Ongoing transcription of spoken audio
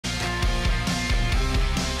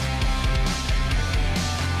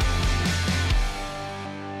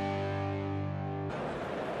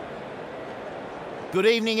Good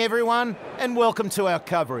evening everyone and welcome to our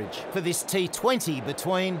coverage for this T20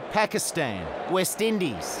 between Pakistan, West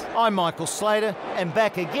Indies. I'm Michael Slater and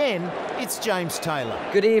back again, it's James Taylor.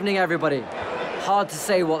 Good evening everybody. Hard to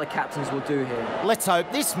say what the captains will do here. Let's hope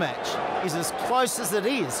this match is as close as it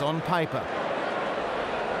is on paper.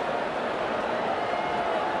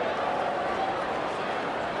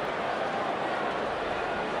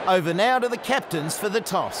 Over now to the captains for the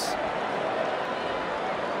toss.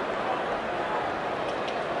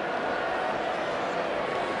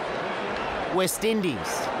 West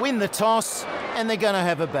Indies win the toss and they're going to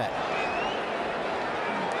have a bat.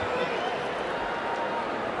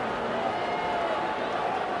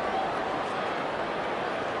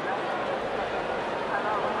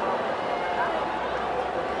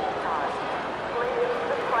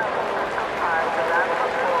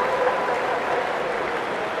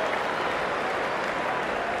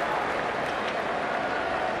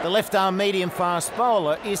 The left-arm medium-fast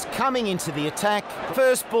bowler is coming into the attack.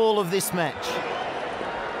 First ball of this match.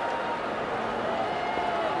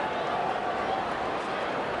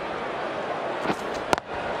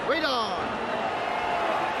 Read on.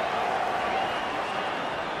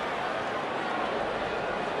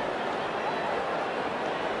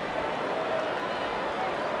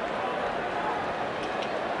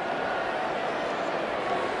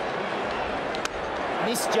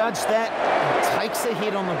 Misjudged that and takes a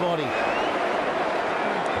hit on the body.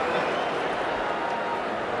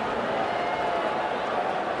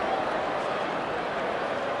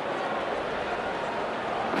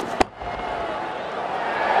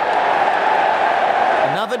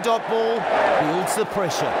 Another dot ball builds the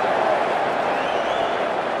pressure.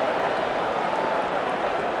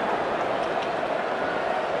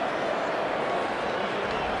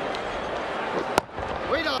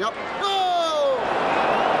 Wait up. Yep. Go!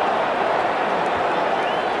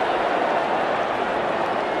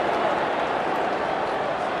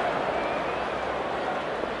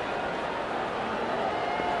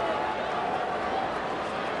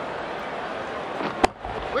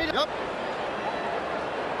 Yep.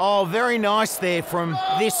 Oh, very nice there from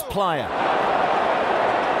this player.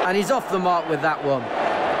 And he's off the mark with that one.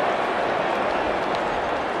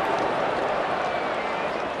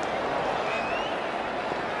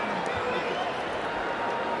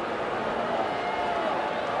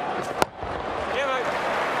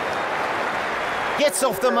 Gets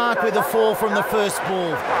off the mark with a 4 from the first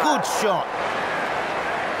ball. Good shot.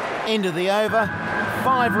 End of the over.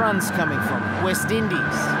 5 runs coming from West Indies.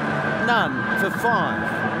 None for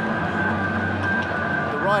 5.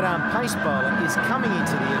 The right-arm pace bowler is coming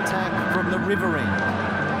into the attack from the river end.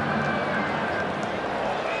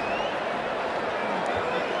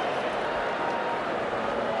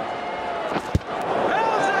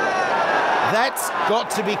 That's got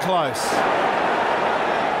to be close.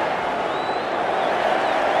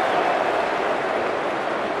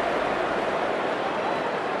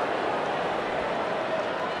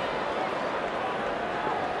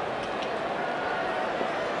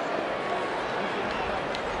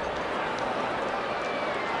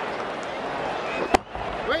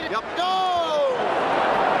 Yep. Go!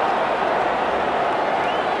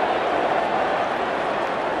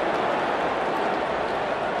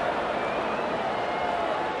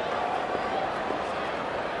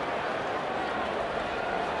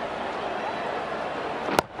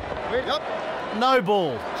 Yep. No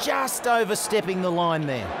ball, just overstepping the line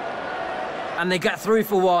there. And they get through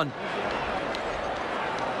for 1.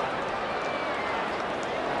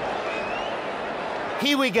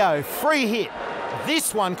 Here we go, free hit.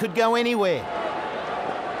 This one could go anywhere.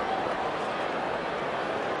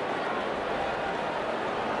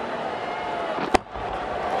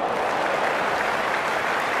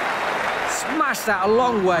 Smashed that a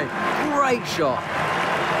long way. Great shot.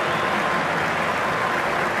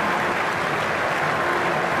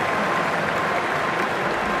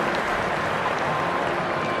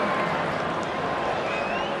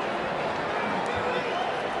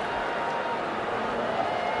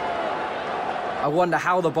 I wonder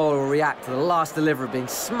how the bowler will react to the last delivery being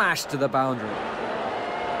smashed to the boundary.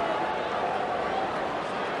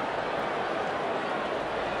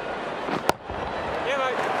 Yeah,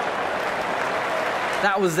 mate.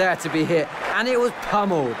 That was there to be hit, and it was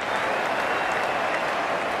pummeled.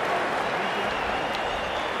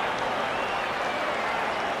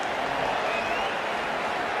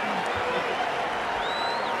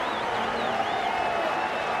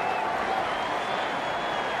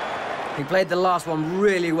 He played the last one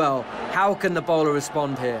really well. How can the bowler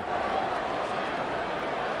respond here?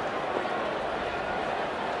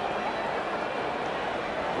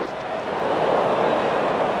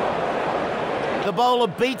 The The bowler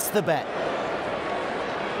beats the bat.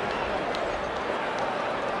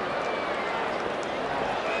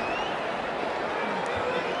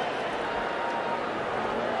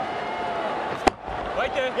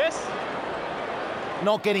 Right there. Yes.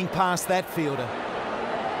 Not getting past that fielder.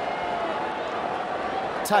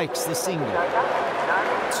 Takes the single.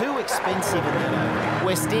 Too expensive in that over.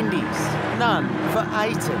 West Indies, none for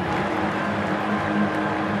 80.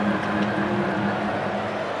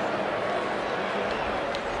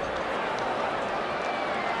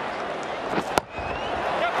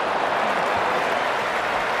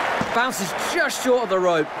 Bounces just short of the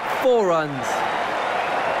rope. 4 runs.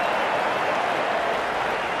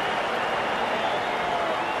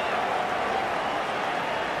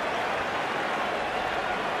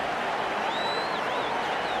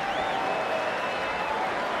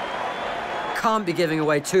 Can't be giving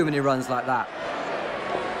away too many runs like that.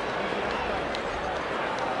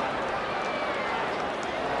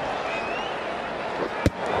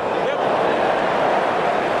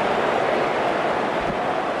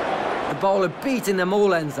 The bowler beating them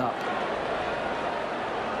all ends up.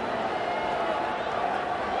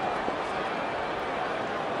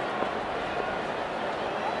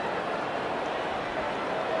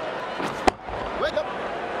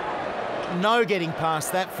 No getting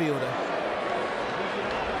past that fielder.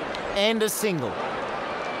 And a single.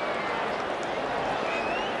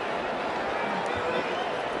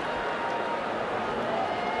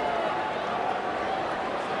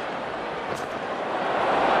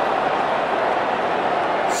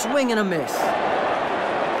 Swing and a miss.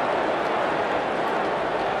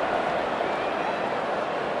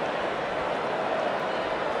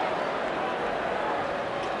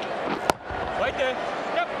 Right there.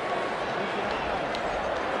 Yep.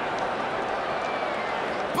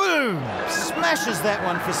 Boom! Smashes that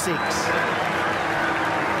one for 6.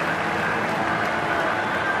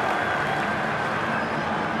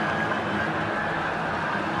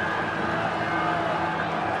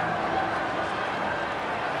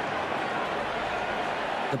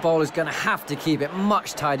 The bowler's going to have to keep it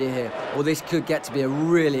much tighter here, or this could get to be a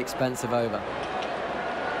really expensive over.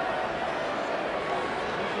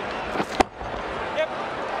 Yep.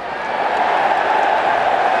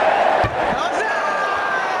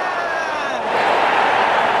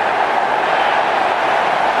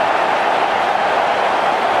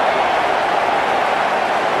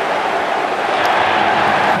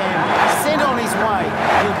 Sent on his way.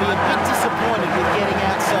 He'll be a bit disappointed with getting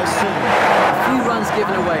out so soon. A few runs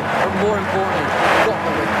given away, but more importantly, got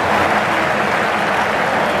the win.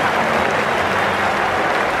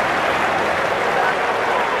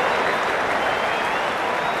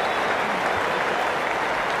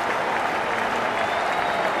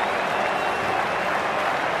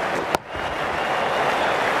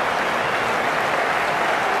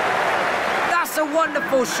 That's a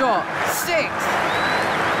wonderful shot. 6.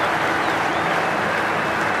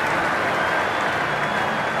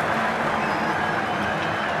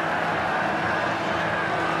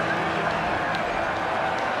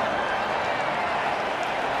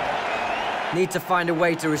 Need to find a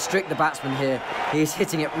way to restrict the batsman here. He is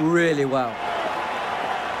hitting it really well.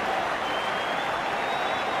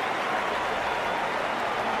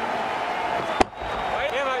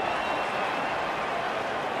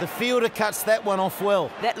 The fielder cuts that one off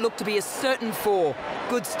well. That looked to be a certain 4.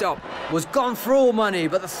 Good stop. Was gone for all money,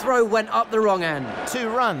 but the throw went up the wrong end. 2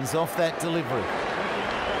 runs off that delivery.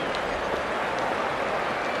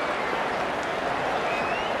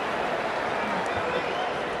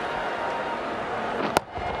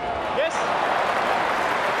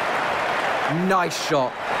 Nice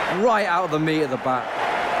shot, right out of the meat of the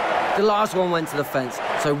bat. The last one went to the fence,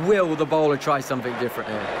 so will the bowler try something different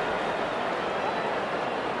here?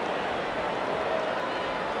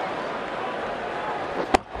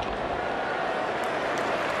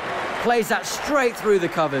 Plays that straight through the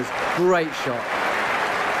covers. Great shot.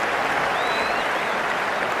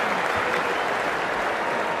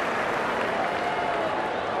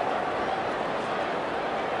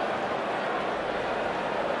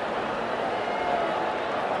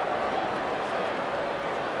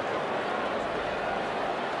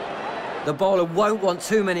 The bowler won't want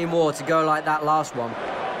too many more to go like that last one.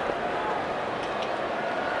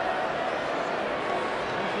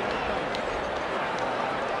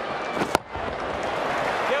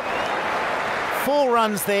 Yep. 4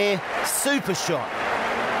 runs there, super shot.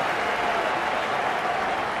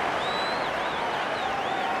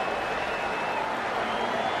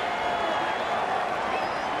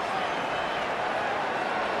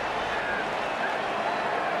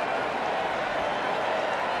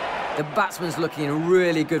 The batsman's looking in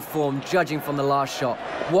really good form, judging from the last shot.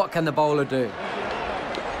 What can the bowler do?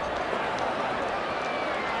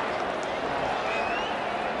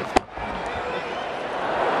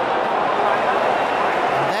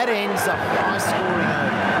 That ends a high-scoring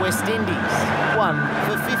over. West Indies, 1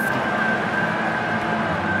 for 50.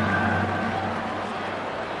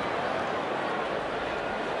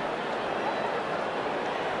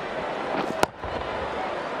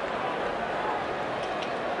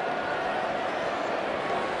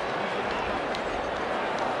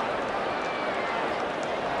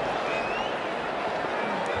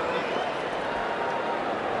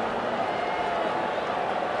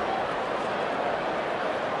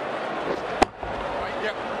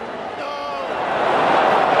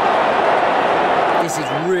 This is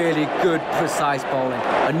really good, precise bowling.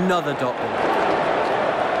 Another dot ball.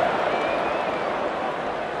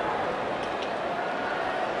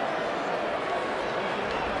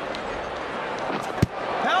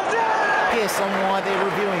 Guess on why they're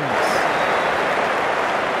reviewing this.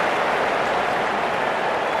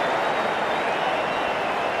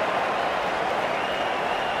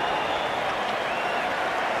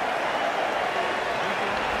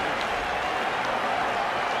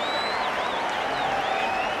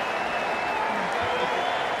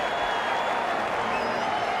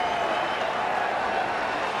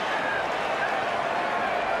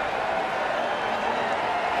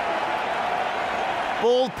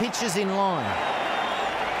 Ball pitches in line.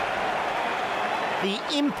 The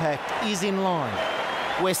impact is in line.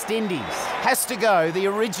 West Indies has to go. The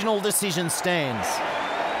original decision stands.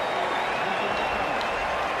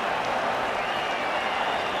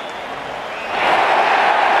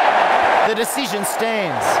 The decision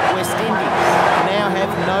stands. West Indies now have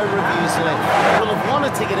no reviews left. Will have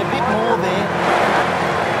wanted to get a bit more there.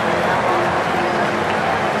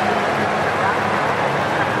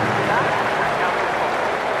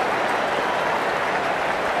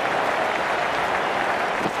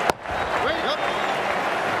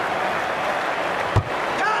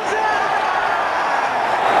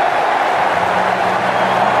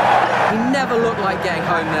 Looked like getting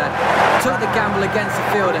home there. Took the gamble against the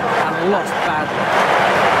fielder and lost badly.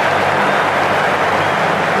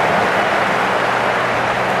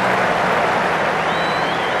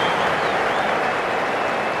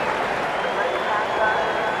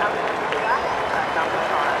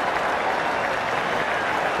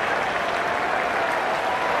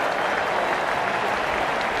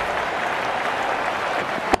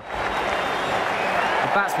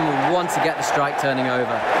 The batsman will want to get the strike turning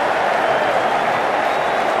over.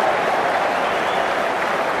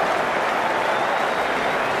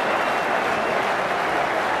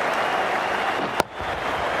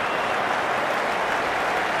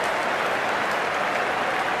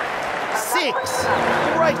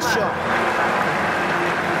 Great shot.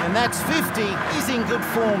 And that's 50. He's in good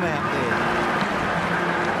form out there.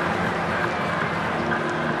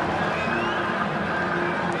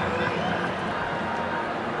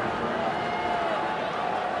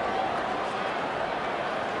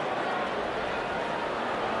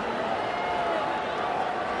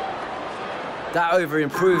 That over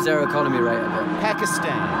improves their economy rate a bit.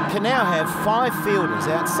 Pakistan can now have 5 fielders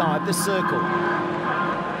outside the circle.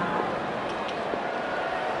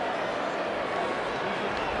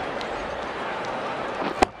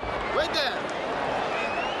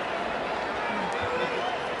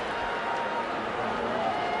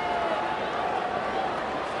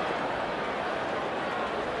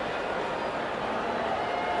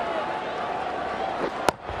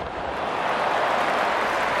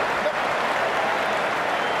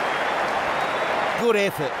 Good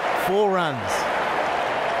effort, 4 runs.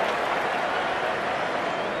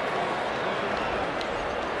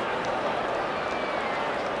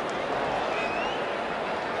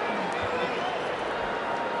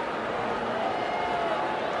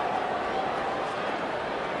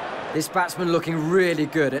 This batsman looking really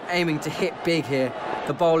good and aiming to hit big here.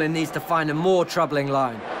 The bowler needs to find a more troubling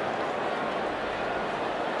line.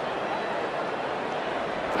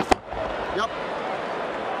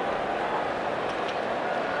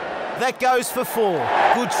 That goes for 4.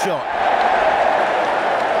 Good shot.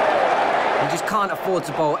 You just can't afford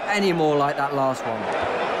to bowl any more like that last one.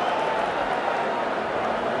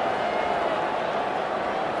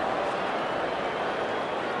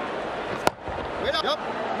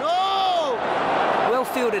 No! Well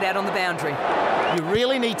fielded out on the boundary. You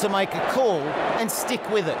really need to make a call and stick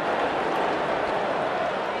with it.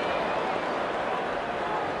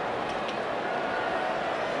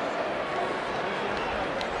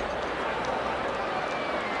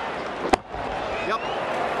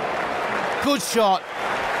 Good shot.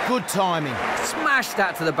 Good timing. Smash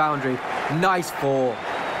that to the boundary. Nice ball.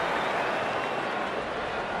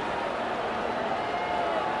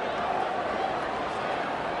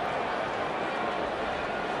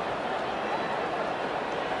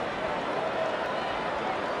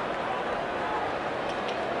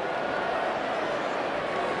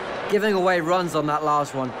 Giving away runs on that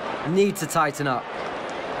last one. Need to tighten up.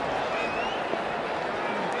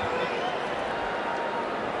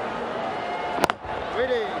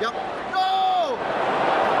 Ready, yep, go!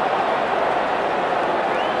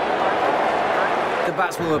 The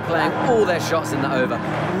batsmen were playing all their shots in that over.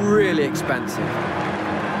 Really expensive.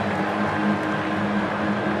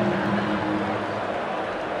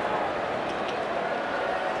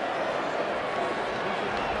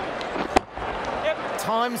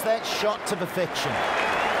 Times that shot to perfection.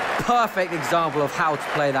 Perfect example of how to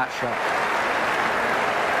play that shot.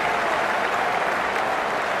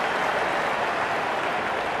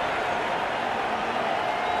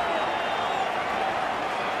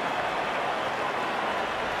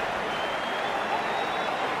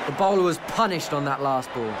 The bowler was punished on that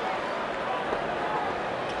last ball.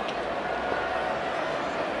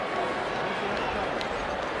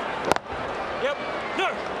 Yep. No.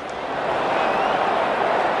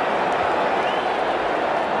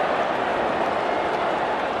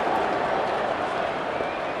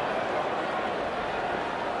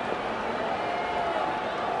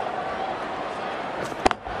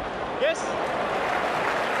 Yes.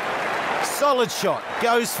 Solid shot.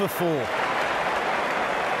 Goes for 4.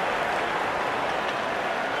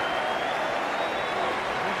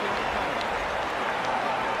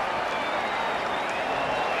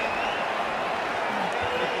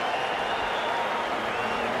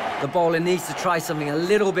 The bowler needs to try something a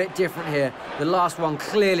little bit different here. The last one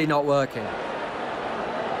clearly not working.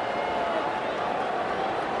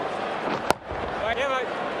 Right, yeah, mate.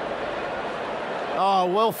 Oh,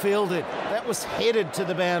 well fielded. That was headed to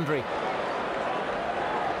the boundary.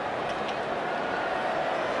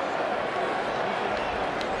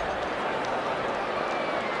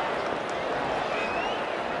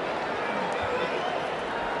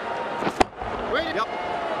 Ready, yep.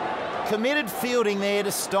 Committed fielding there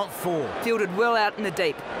to stop 4. Fielded well out in the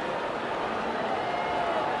deep.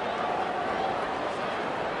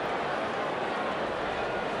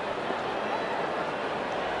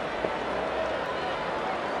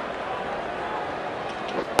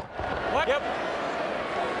 What? Yep.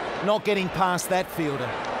 Not getting past that fielder.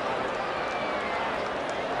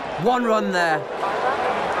 1 run there.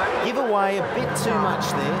 Give away a bit too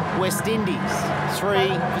much there. West Indies, 3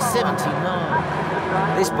 for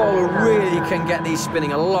 79. This bowler really can get these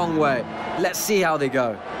spinning a long way. Let's see how they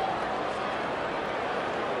go.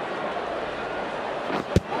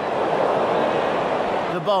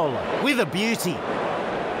 The bowler with a beauty.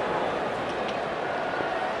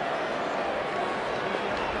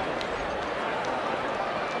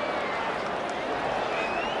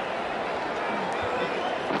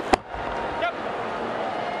 Yep.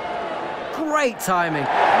 Great timing.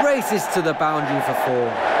 Races to the boundary for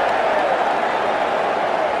 4.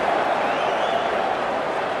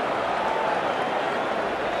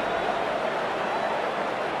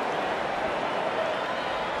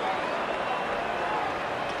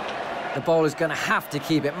 The bowler's going to have to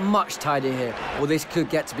keep it much tighter here, or this could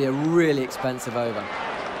get to be a really expensive over.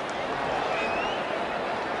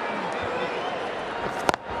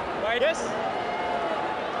 Right, yes.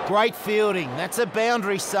 Great fielding. That's a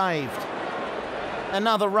boundary saved.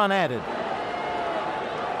 Another run added.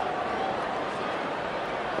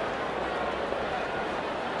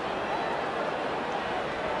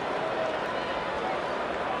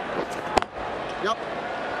 Yep.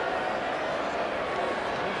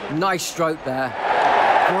 Nice stroke there.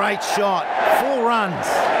 Great shot. 4 runs.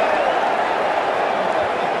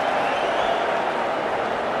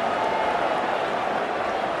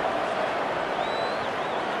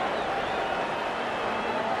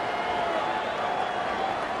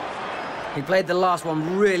 He played the last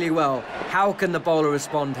one really well. How can the bowler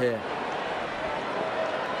respond here?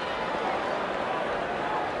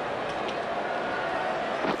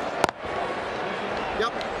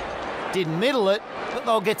 Yep. Didn't middle it, but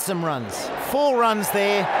they'll get some runs. 4 runs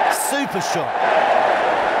there. Super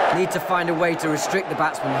shot. Need to find a way to restrict the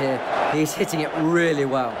batsman here. He's hitting it really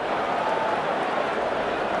well.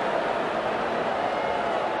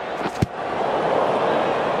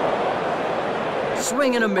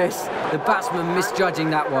 Swing and a miss. The batsman misjudging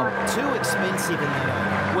that one. Too expensive in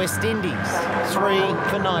that over. West Indies, 3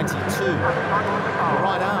 for 92. The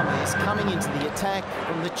right arm is coming into the attack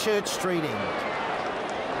from the Church Street end.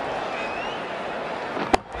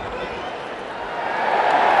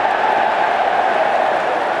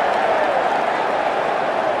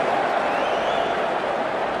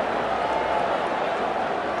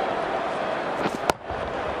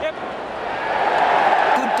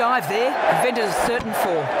 certain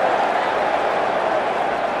four.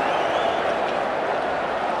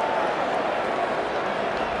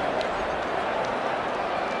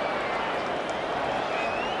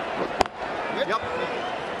 Yep.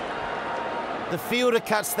 The fielder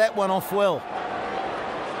cuts that one off well.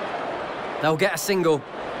 They'll get a single.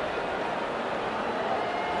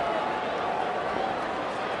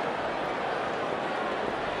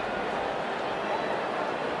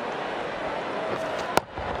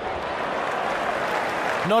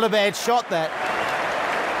 Not a bad shot, that.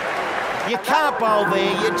 You can't bowl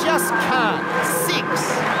there, you just can't. 6.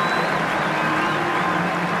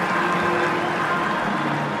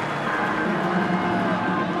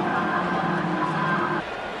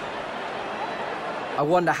 I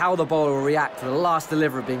wonder how the bowler will react to the last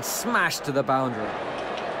delivery being smashed to the boundary.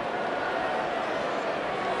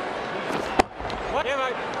 Yeah,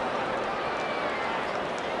 mate.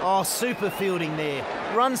 Oh, super fielding there.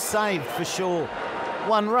 Run saved for sure.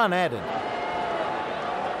 1 run added.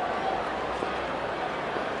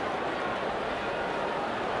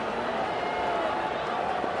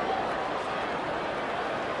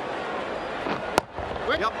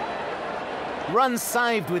 Yep. Run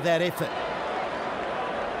saved with that effort.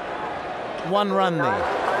 1 run there.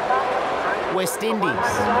 West Indies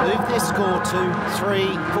move their score to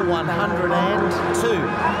 3 for 102.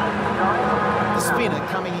 The spinner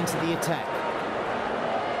coming into the attack.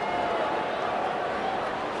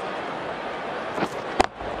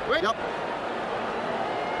 Yep.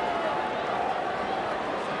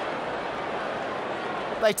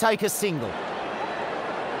 They take a single.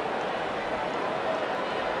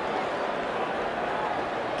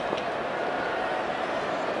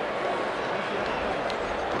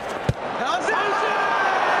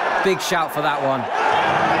 Big shout for that one.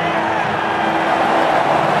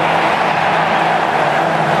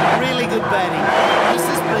 Really good batting. This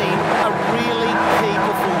has been a really key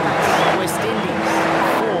performance. West Indies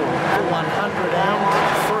 4 for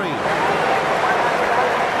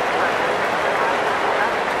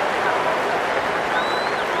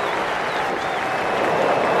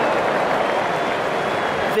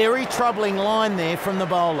Very troubling line there from the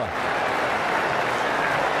bowler.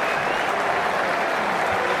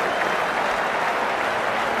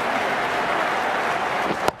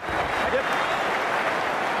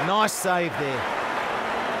 Nice save there.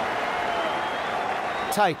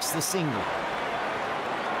 Takes the single.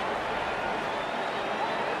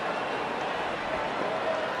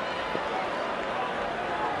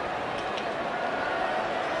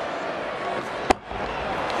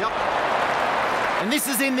 Yep. And this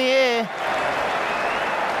is in the air.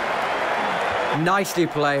 Nicely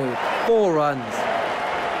played. 4 runs.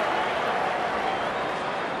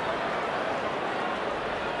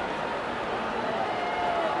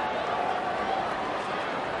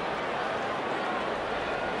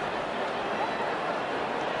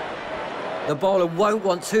 The bowler won't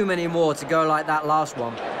want too many more to go like that last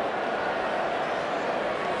one.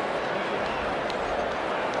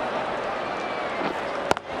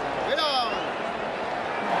 Get on.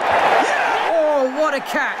 Oh, what a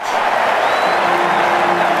catch!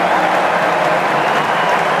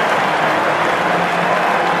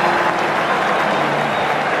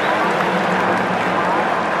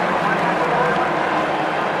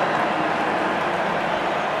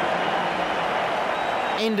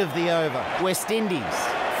 End of the over. West Indies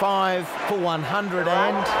 5 for 108.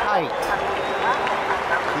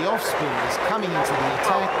 The off-spin is coming into the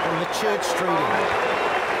attack from the Church Street end.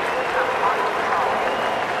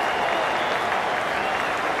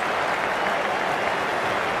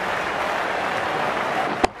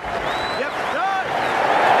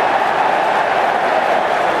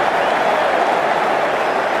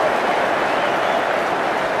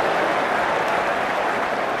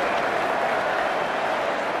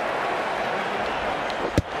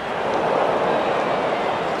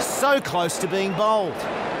 So close to being bowled.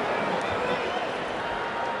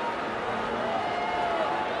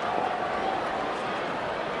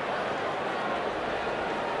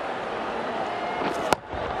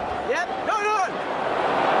 Yep. No.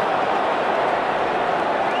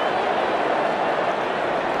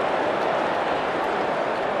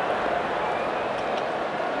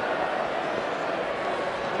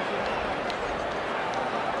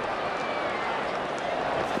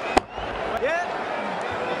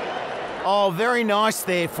 Oh, very nice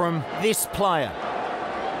there from this player.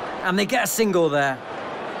 And they get a single there.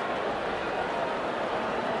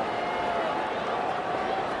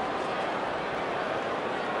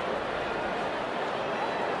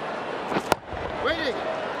 Waiting.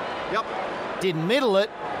 Yep. Didn't middle it,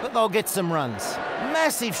 but they'll get some runs.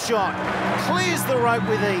 Massive shot. Clears the rope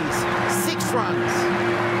with ease. 6 runs.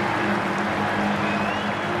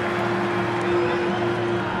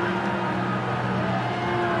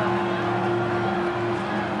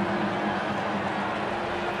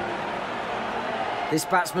 This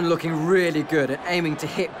batsman looking really good and aiming to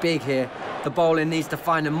hit big here. The bowler needs to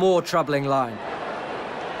find a more troubling line.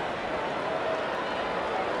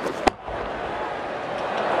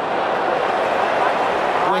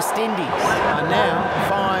 West Indies are now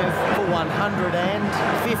 5 for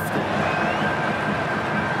 150.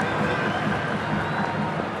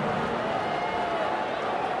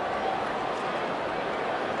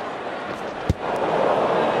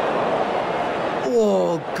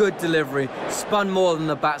 Oh, good delivery. Spun more than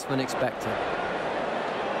the batsman expected.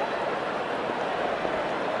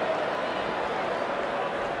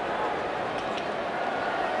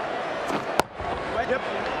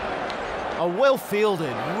 A well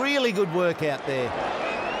fielded, really good work out there.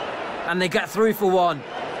 And they get through for 1.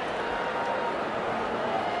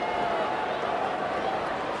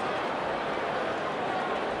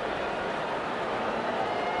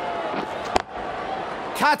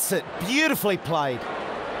 Cuts it, beautifully played.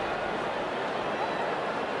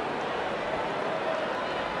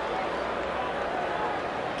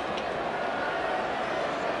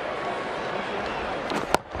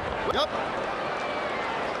 Yep.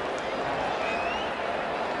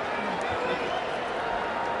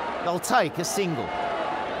 They'll take a single.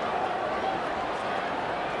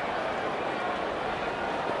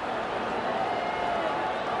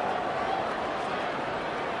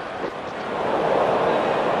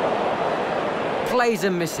 Plays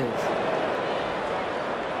and misses.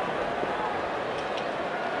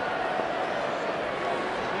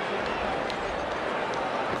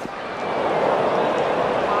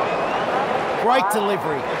 Great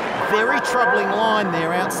delivery. Very troubling line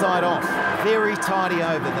there outside off. Very tidy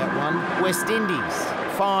over that one. West Indies,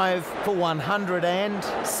 5 for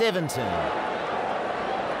 117.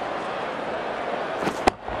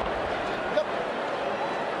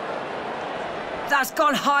 That's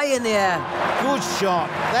gone high in the air. Good shot.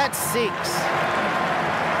 That's 6.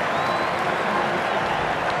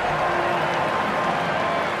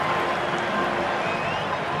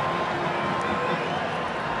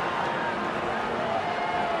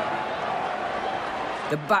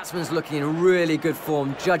 The batsman's looking in really good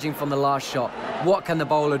form, judging from the last shot. What can the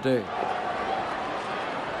bowler do?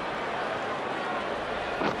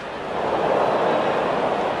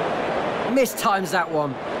 Mistimes that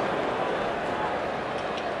one.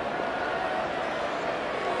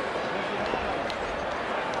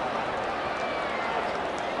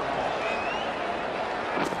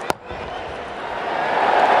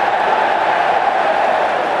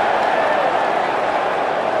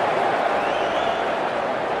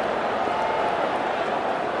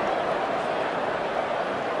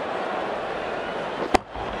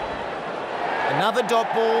 Another dot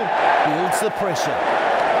ball builds the pressure.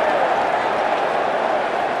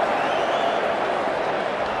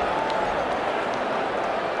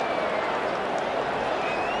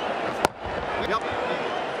 Yep.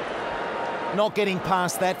 Not getting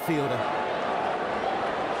past that fielder.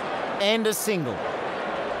 And a single.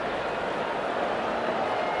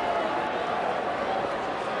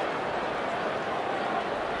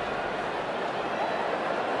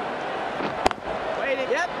 Waiting.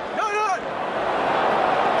 Yep. No, no.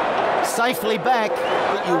 Safely back,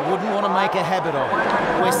 but you wouldn't want to make a habit of it.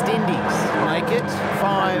 West Indies make it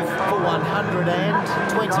 5 for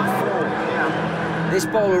 124. This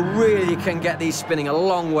bowler really can get these spinning a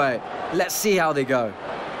long way. Let's see how they go.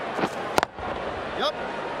 Yep.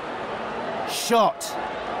 Shot.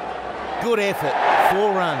 Good effort.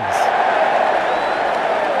 4 runs.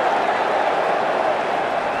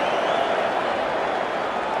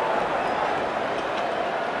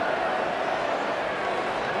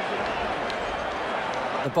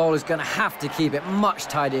 The bowler's going to have to keep it much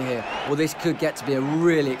tidier here, or this could get to be a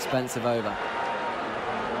really expensive over.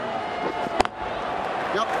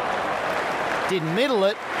 Yep. Didn't middle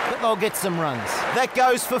it, but they'll get some runs. That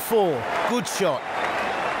goes for 4. Good shot.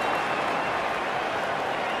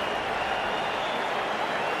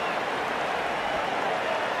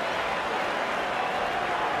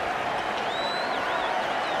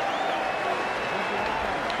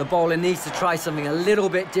 The bowler needs to try something a little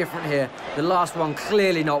bit different here. The last one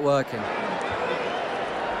clearly not working.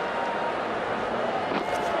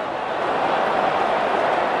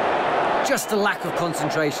 Just a lack of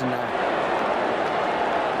concentration there.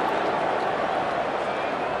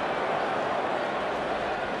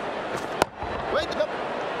 Wait. Yep.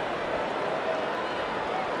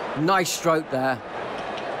 Nice stroke there.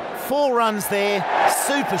 4 runs there,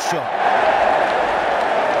 super shot.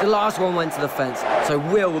 The last one went to the fence, so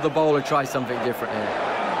will the bowler try something different here?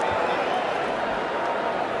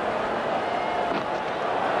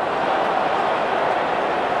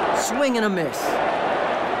 Swing and a miss.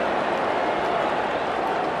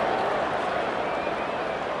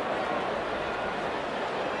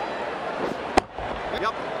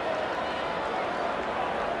 Yep.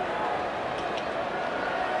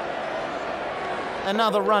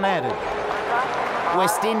 Another run added.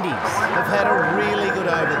 West Indies have had a really good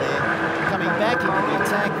over there. Coming back into the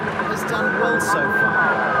attack has done well so far.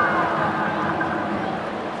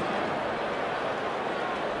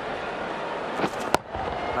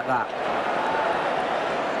 Like that.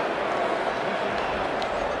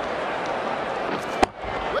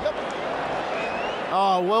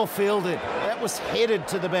 Oh, well fielded. That was headed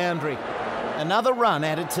to the boundary. Another run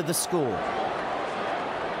added to the score.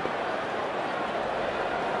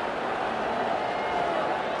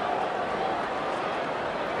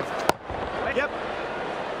 Yep.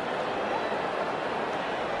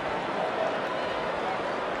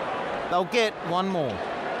 They'll get one more.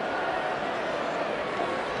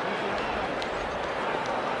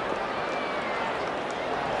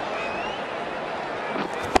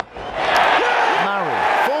 Murray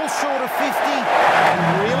falls short of 50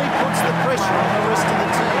 and really puts the pressure on the rest of the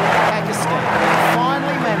team. Pakistan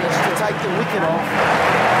finally managed to take the wicket off.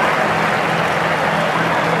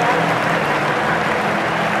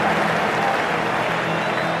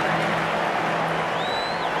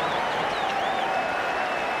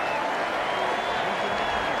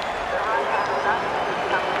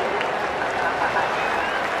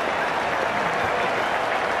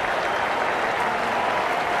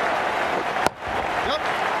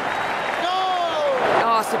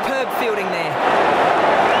 Oh, superb fielding there.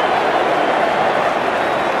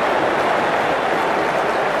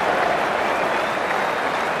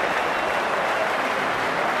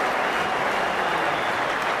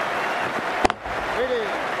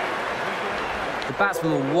 The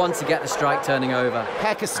batsman will want to get the strike turning over.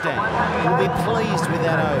 Pakistan will be pleased with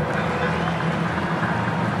that over.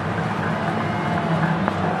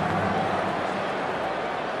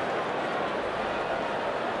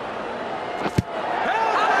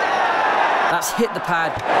 That's hit the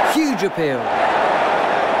pad. Huge appeal.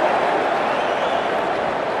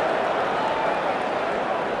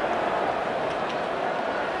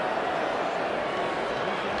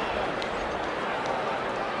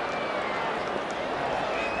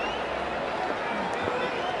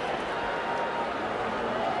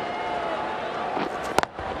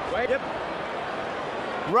 Yep.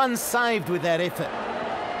 Run saved with that effort.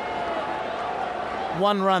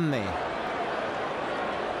 1 run there.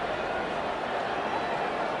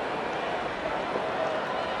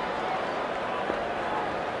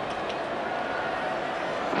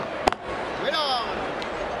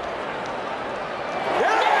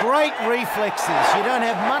 Great reflexes. You don't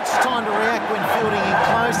have much time to react when fielding in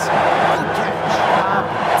close. Good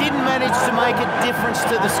catch. Didn't manage to make a difference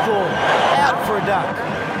to the score. Out for a duck.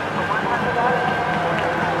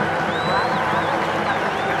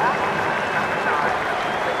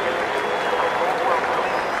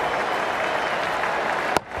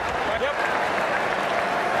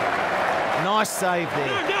 Nice save there.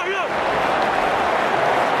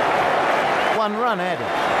 1 run added.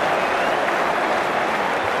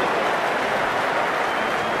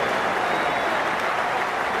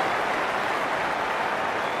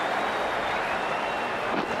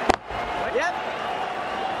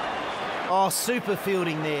 Oh, super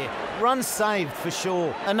fielding there. Run saved for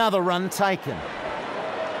sure. Another run taken.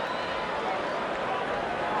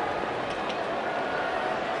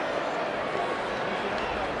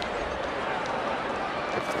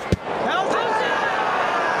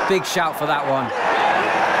 Big shout for that one.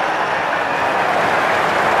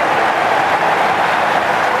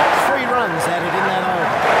 3 runs added in that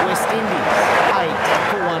over. West Indies, 8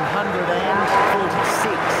 for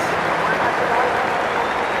 146.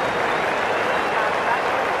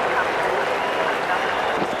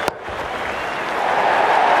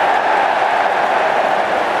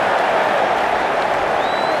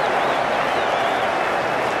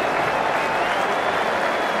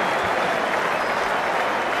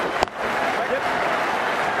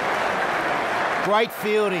 Great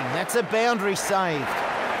fielding. That's a boundary saved.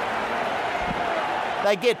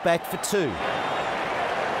 They get back for 2.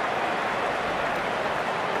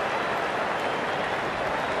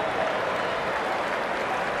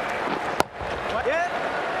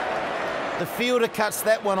 The fielder cuts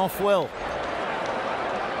that one off well.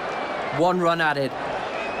 1 run added.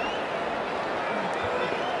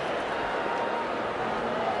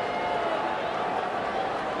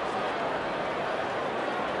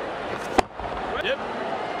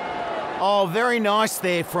 Oh, very nice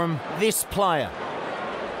there from this player.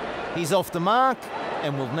 He's off the mark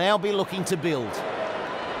and will now be looking to build.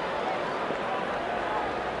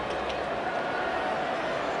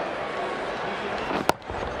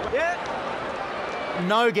 Yeah.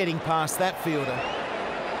 No getting past that fielder.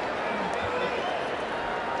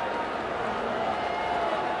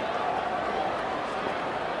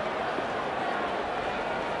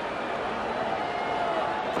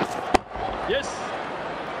 Yes.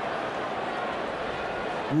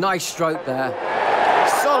 Nice stroke there.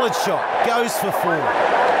 Solid shot, goes for 4.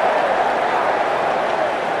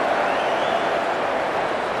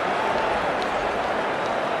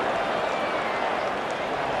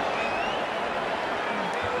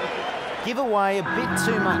 Give away a bit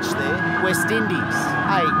too much there. West Indies, 8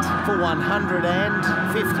 for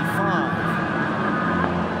 155.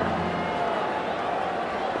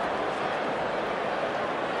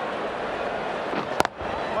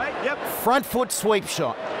 Front foot sweep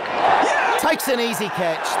shot. Yeah! Takes an easy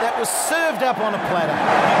catch. That was served up on a platter.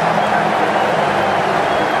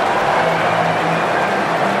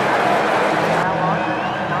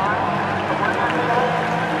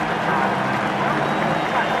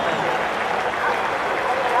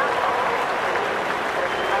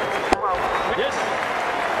 Yes.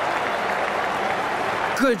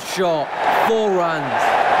 Good shot. 4 runs.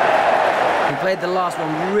 He played the last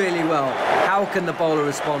one really well. How can the bowler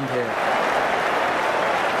respond here?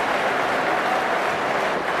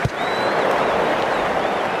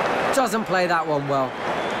 Doesn't play that one well.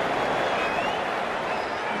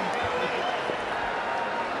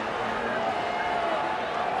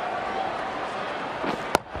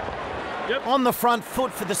 Yep. On the front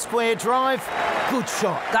foot for the square drive. Good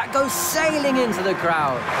shot. That goes sailing into the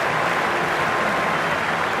crowd.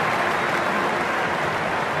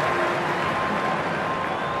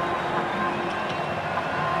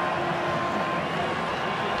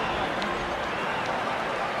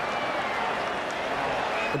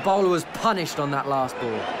 The bowler was punished on that last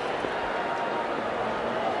ball.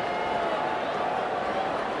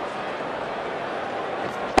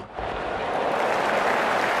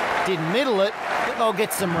 Didn't middle it, but they'll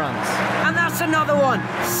get some runs. And that's another one.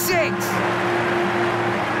 6.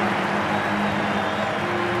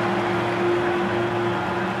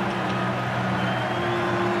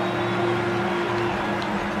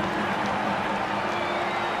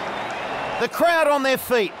 The crowd on their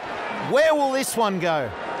feet. Where will this one go?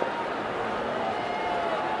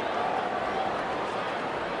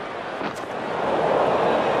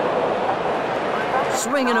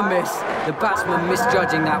 Swing and a miss. The batsman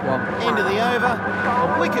misjudging that one. End of the over.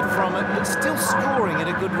 A wicket from it, but still scoring at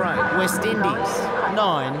a good rate. West Indies,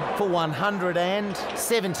 9 for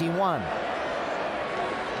 171.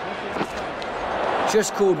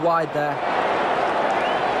 Just called wide there.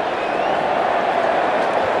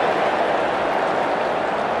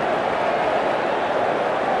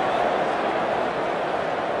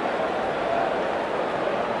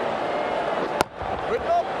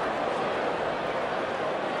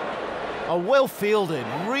 A well fielded,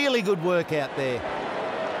 really good work out there.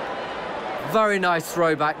 Very nice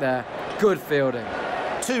throw back there. Good fielding.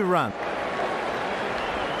 2 runs.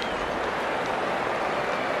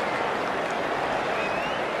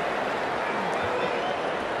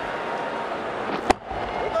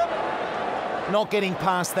 Not getting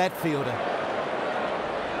past that fielder.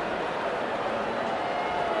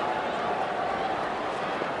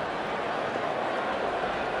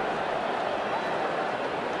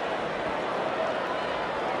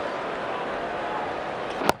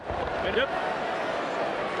 Yep.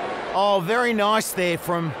 Oh, very nice there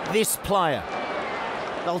from this player.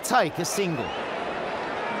 They'll take a single.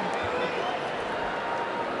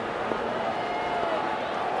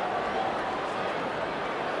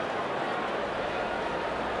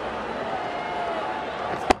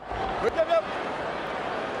 Yep.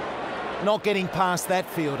 Not getting past that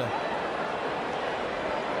fielder.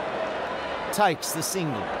 Takes the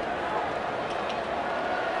single.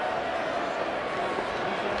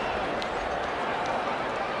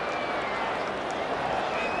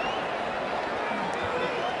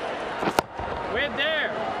 We're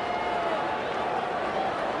there.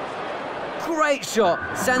 Great shot.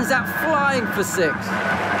 Sends that flying for 6.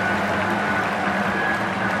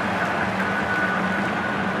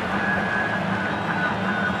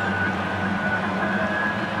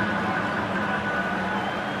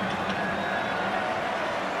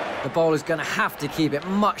 The bowler's going to have to keep it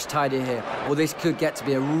much tighter here, or this could get to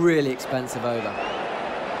be a really expensive over.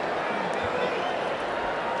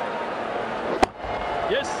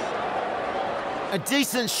 Yes. A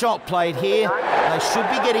decent shot played here. They should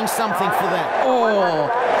be getting something for that. Oh,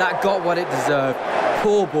 that got what it deserved.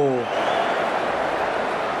 Poor ball.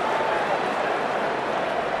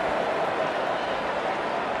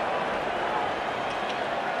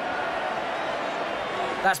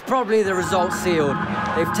 That's probably the result sealed.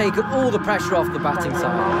 They've taken all the pressure off the batting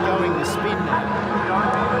side. Going the spin now.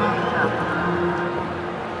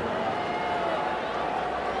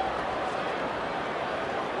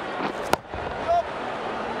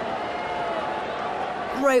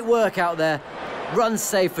 Great work out there. Run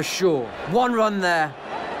safe for sure. 1 run there.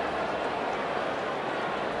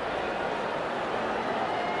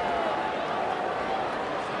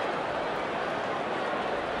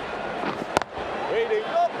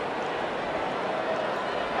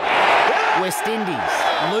 West Indies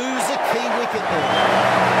lose a key wicket there.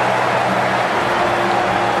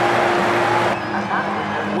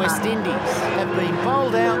 West Indies have been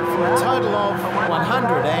bowled out for a total of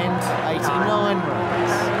 189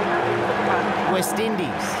 runs. West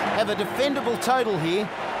Indies have a defendable total here,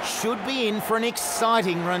 should be in for an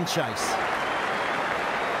exciting run chase.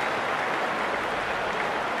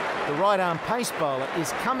 The right-arm pace bowler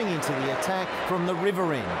is coming into the attack from the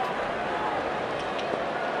river end.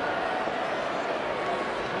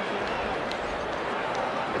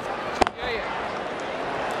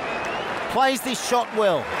 Plays this shot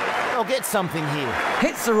well. They'll get something here.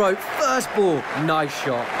 Hits the rope, first ball. Nice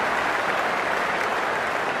shot.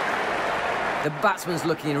 The batsman's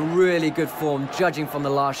looking in really good form, judging from the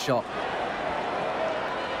last shot.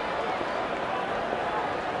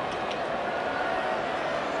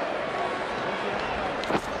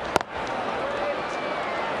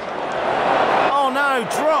 Oh no,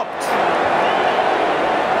 dropped.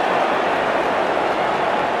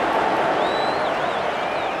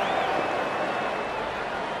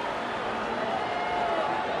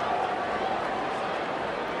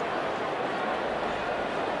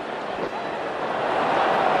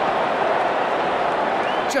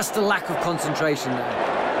 Just a lack of concentration there.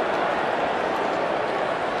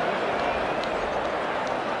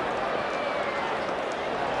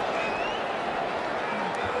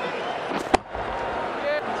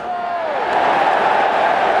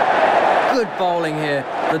 Good bowling here.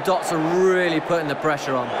 The dots are really putting the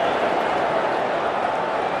pressure on.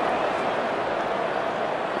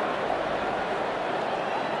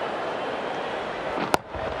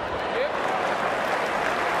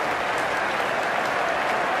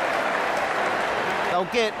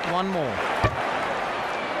 They'll get one more.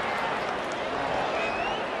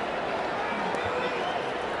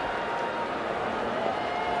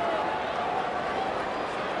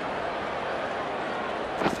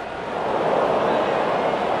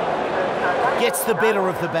 Gets the better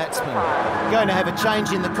of the batsman. Going to have a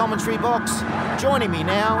change in the commentary box. Joining me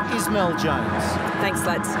now is Mel Jones. Thanks,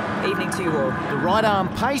 lads. Evening to you all. The right-arm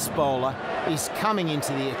pace bowler is coming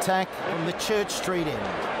into the attack from the Church Street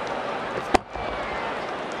end.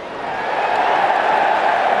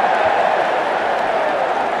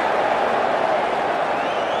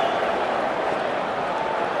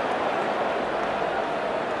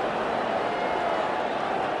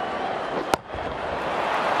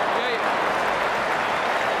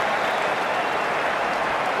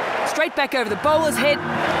 Straight back over the bowler's head.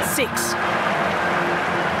 6.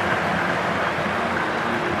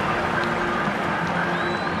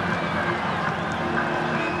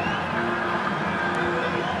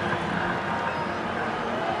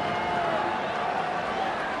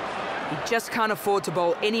 He just can't afford to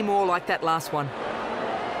bowl any more like that last one.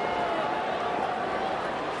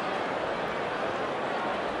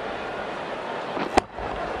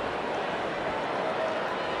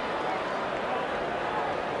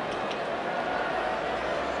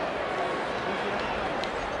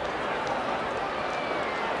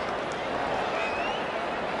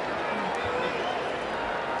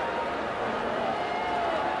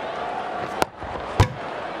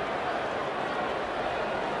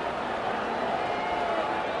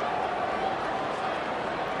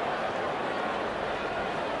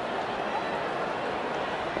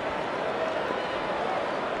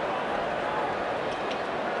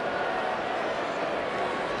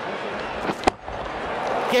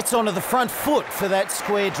 Gets onto the front foot for that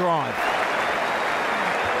square drive.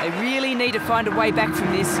 They really need to find a way back from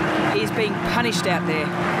this. He is being punished out there.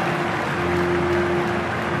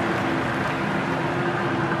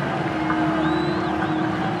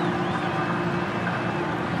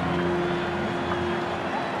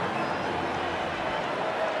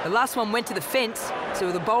 The last one went to the fence, so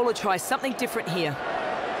the bowler tries something different here.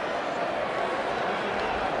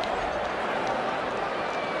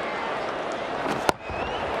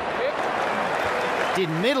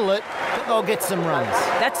 Didn't middle it, but they'll get some runs.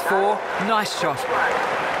 That's 4. Nice shot.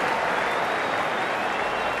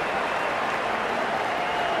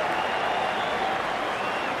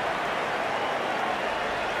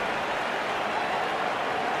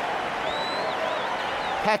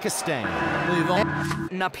 Pakistan move on.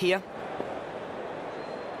 And up here.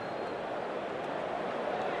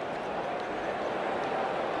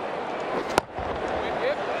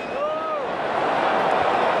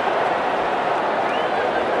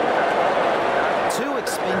 Too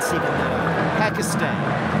expensive in there.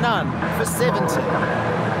 Pakistan, none for 70.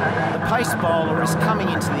 The pace bowler is coming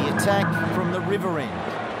into the attack from the river end.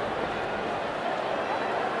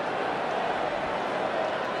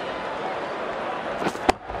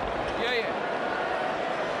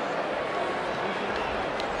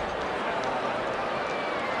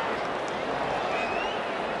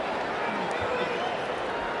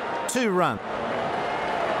 Two run.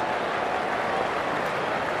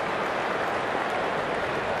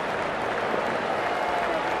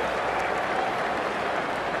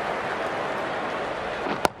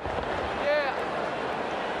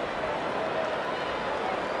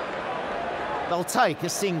 They'll take a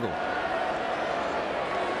single.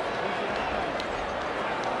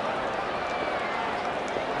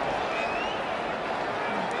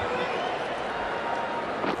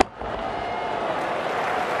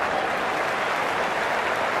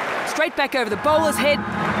 Straight back over the bowler's head.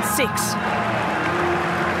 6.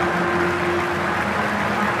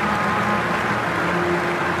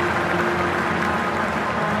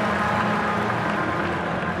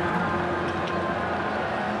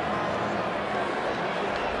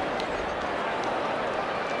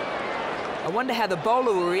 I wonder how the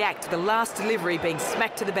bowler will react to the last delivery being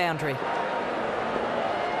smacked to the boundary.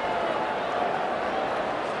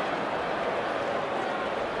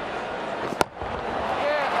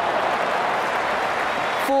 Yeah.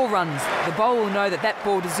 4 runs. The bowler will know that that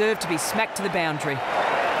ball deserved to be smacked to the boundary.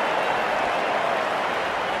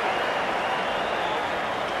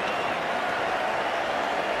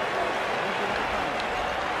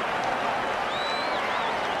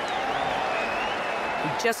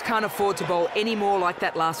 Just can't afford to bowl any more like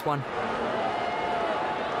that last one.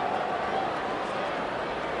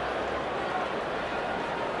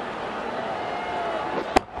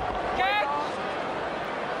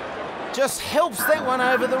 Just helps that one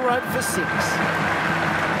over the rope for 6.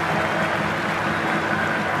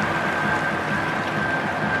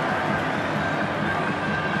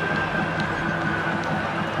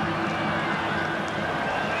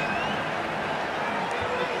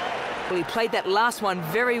 Well, he played that last one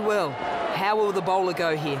very well. How will the bowler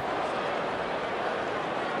go here?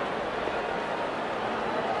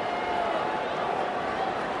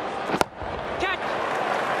 Catch!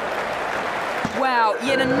 Wow,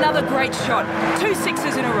 yet another great shot. 2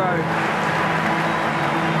 sixes in a row.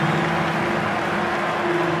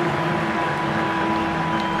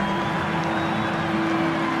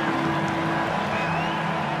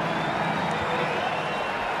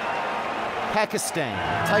 Pakistan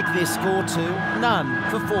take their score to none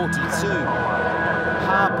for 42.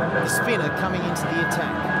 Harper, the spinner, coming into the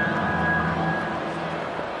attack.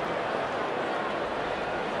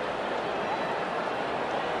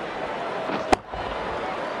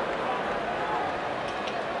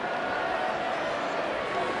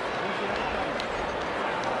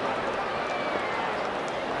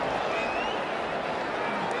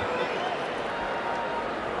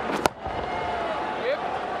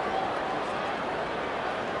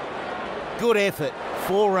 Good effort,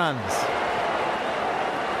 4 runs.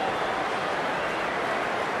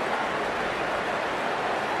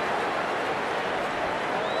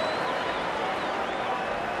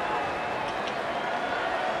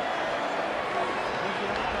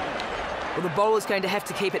 Well, the bowler's going to have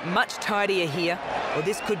to keep it much tidier here, or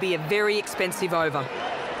this could be a very expensive over.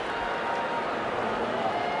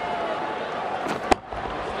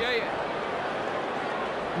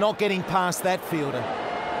 Not getting past that fielder.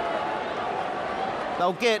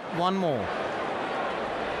 They'll get one more.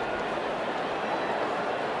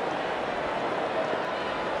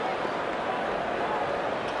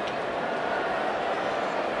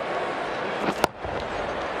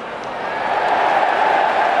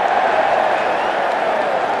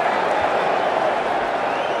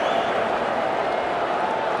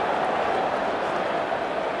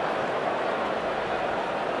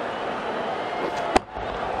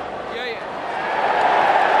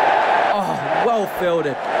 Well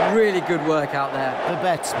fielded. Really good work out there. The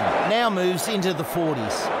batsman now moves into the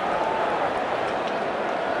 40s.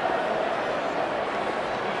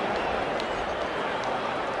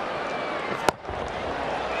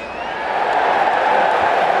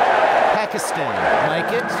 Pakistan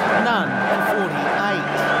make it none for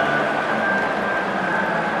 48.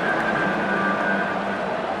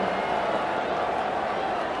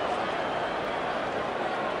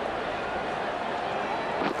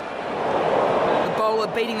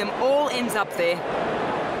 Beating them all ends up there.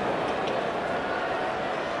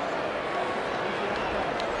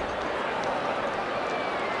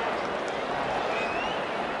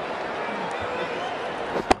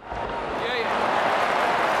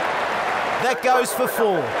 That goes for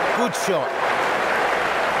 4. Good shot.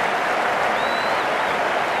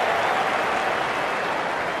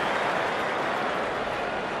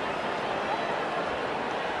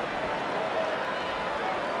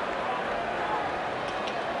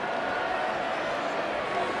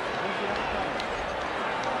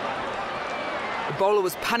 The bowler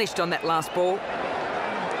was punished on that last ball.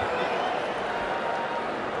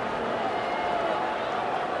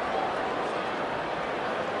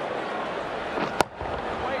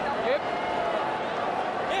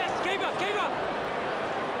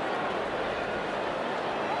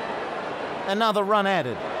 Another run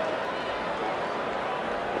added.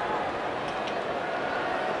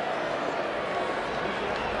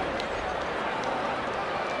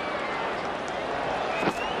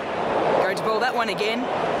 Going to bowl that one again.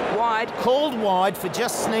 Wide. Called wide for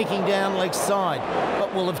just sneaking down leg side,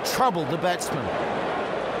 but will have troubled the batsman.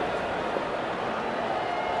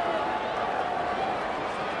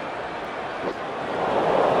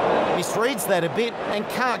 Misreads that a bit and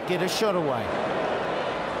can't get a shot away.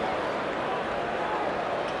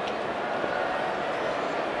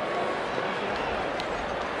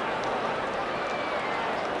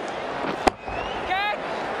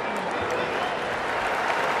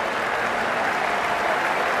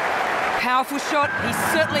 Powerful shot. He's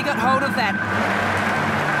certainly got hold of that.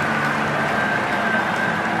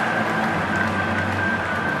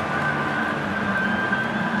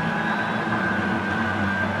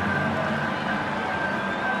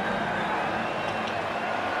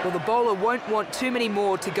 Well, the bowler won't want too many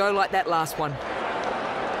more to go like that last one.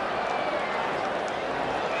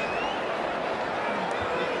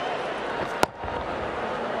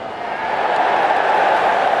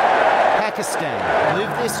 Pakistan move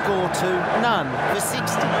their score to none for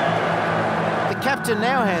 60. The captain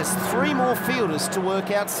now has 3 more fielders to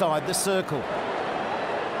work outside the circle.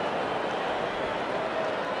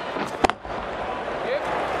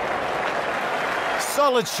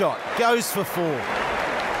 Solid shot, goes for 4.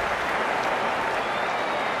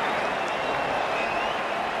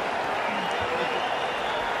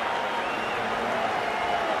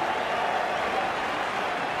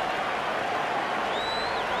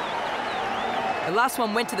 The last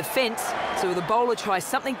one went to the fence, so the bowler tries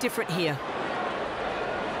something different here.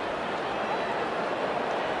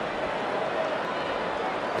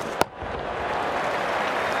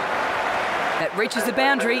 That reaches the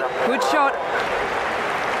boundary. Good shot.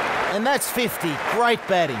 And that's 50. Great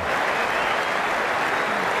batting.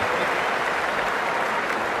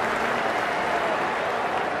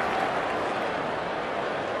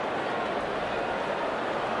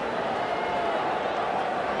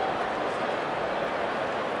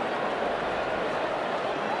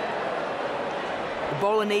 The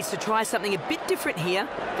bowler needs to try something a bit different here.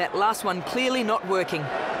 That last one clearly not working.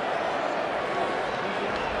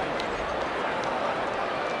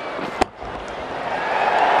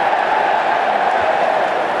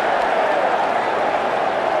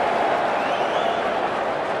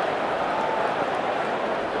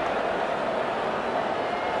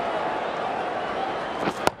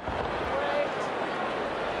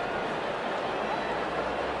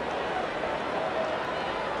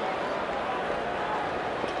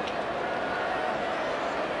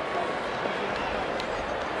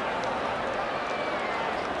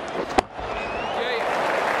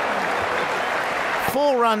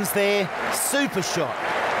 Four runs there, super shot.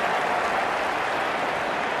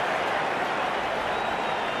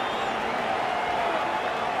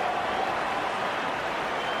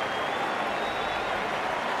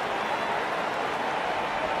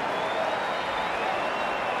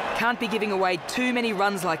 Can't be giving away too many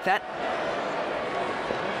runs like that.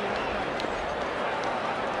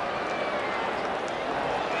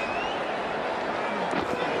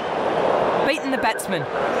 Beaten the batsman.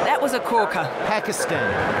 That was a corker. Pakistan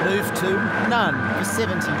move to none for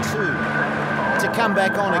 72 to come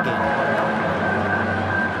back on again.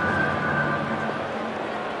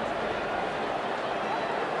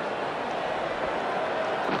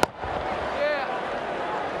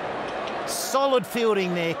 Solid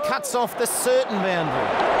fielding there, cuts off the certain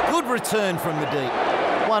boundary. Good return from the deep.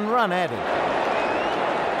 1 run added.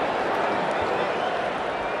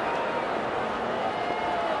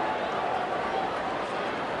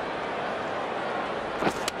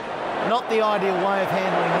 the ideal way of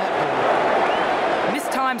handling that ball.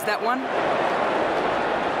 Mistimes that one.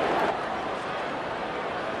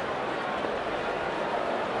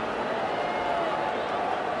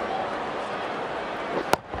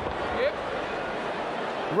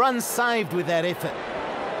 Run saved with that effort.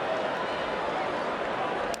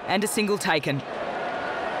 And a single taken.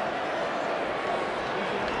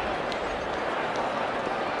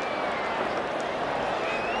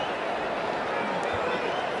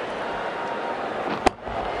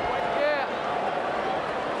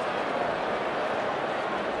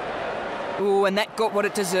 Ooh, and that got what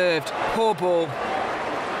it deserved. Poor ball.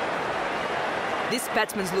 This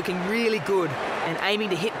batsman's looking really good and aiming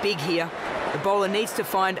to hit big here. The bowler needs to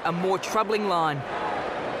find a more troubling line.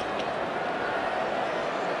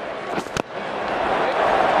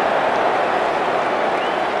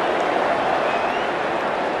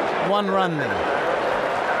 One run there.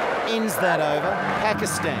 Ends that over.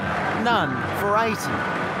 Pakistan, none for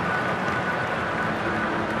 80.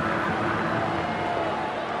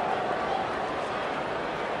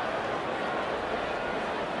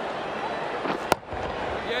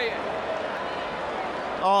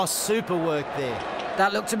 Oh, super work there.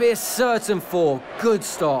 That looked to be a certain four. Good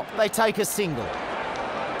stop. They take a single.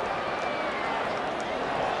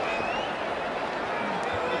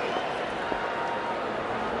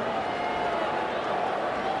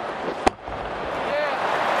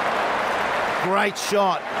 Great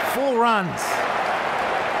shot. 4 runs.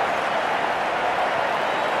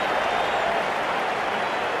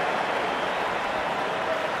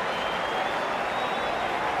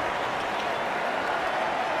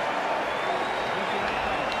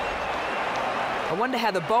 I wonder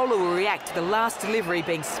how the bowler will react to the last delivery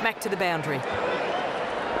being smacked to the boundary.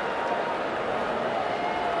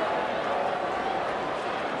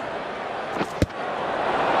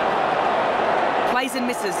 Plays and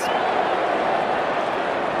misses.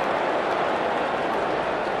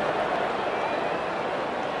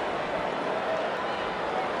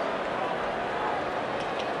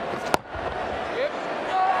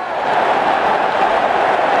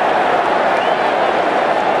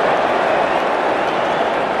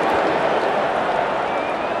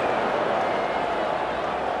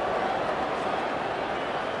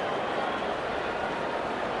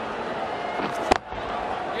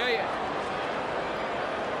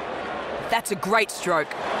 That's a great stroke.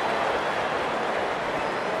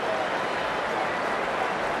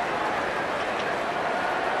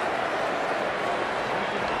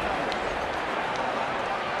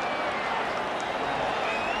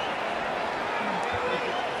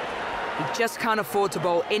 He just can't afford to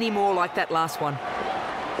bowl any more like that last one.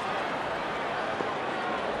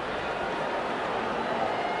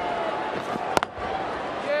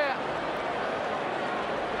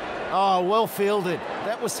 Oh, well fielded.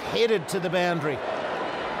 That was headed to the boundary.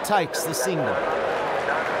 Takes the single.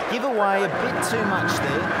 Give away a bit too much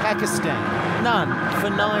there. Pakistan, none for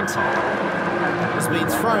 90. Has been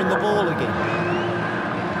thrown the ball again.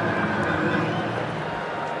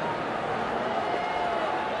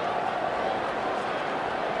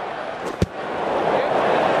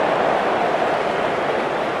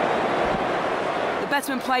 The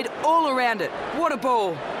batsman played all around it. What a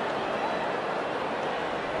ball.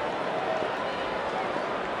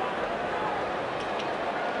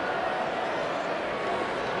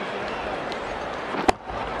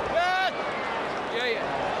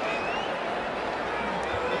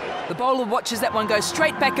 The bowler watches that one go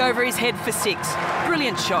straight back over his head for 6.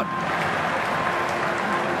 Brilliant shot.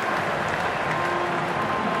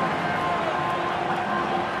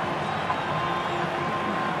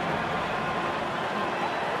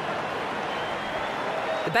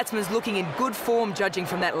 The batsman's looking in good form judging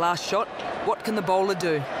from that last shot. What can the bowler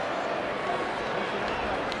do?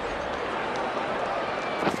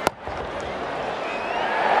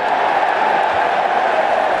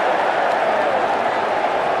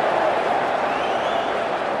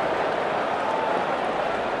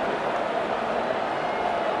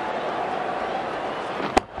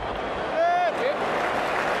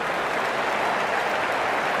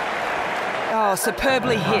 Oh,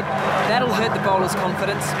 superbly hit. That'll hurt the bowler's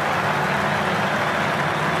confidence.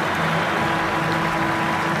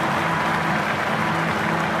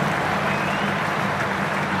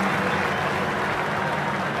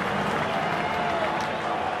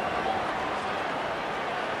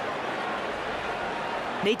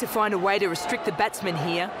 Need to find a way to restrict the batsman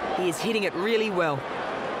here. He is hitting it really well.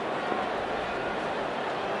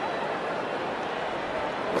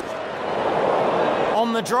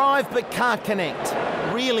 On the drive, but can't connect.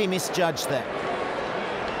 Really misjudged that.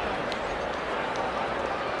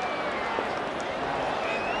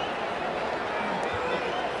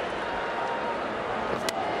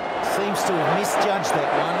 to have misjudged that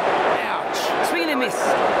one. Ouch. Swing and a miss.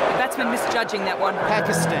 The batsman misjudging that one.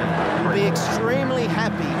 Pakistan will be extremely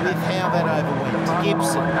happy with how that over went.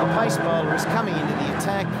 Gibson, the pace bowler, is coming into the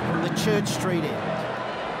attack from the Church Street end.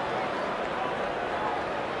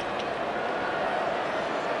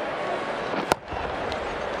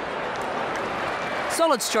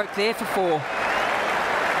 Solid stroke there for 4.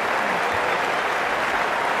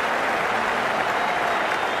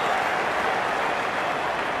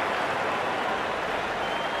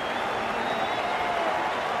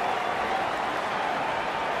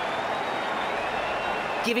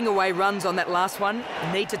 Giving away runs on that last one.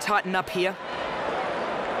 Need to tighten up here.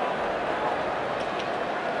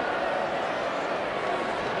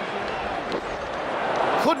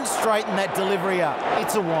 Couldn't straighten that delivery up.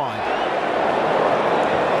 It's a wide.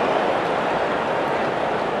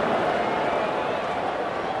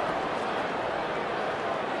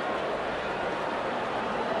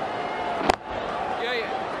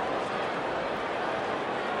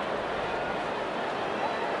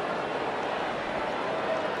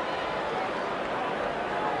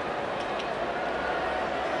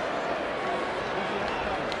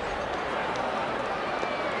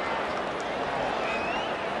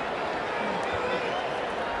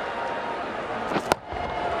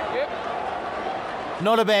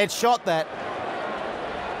 Not a bad shot, that.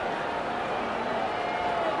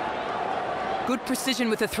 Good precision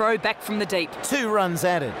with a throw back from the deep. 2 runs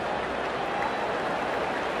added.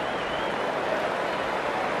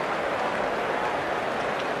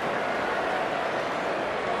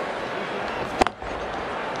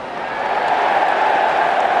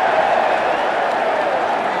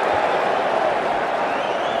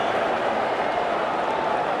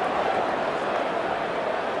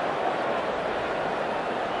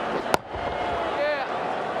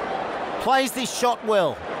 Plays this shot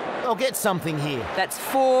well. They'll get something here. That's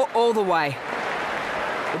 4 all the way.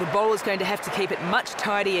 Well, the bowler's going to have to keep it much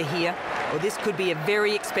tidier here, or this could be a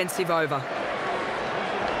very expensive over.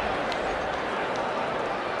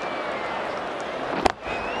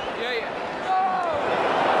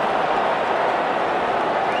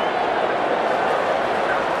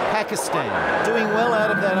 Pakistan doing well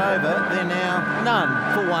out of that over. They're now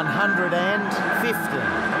none for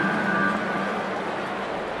 150.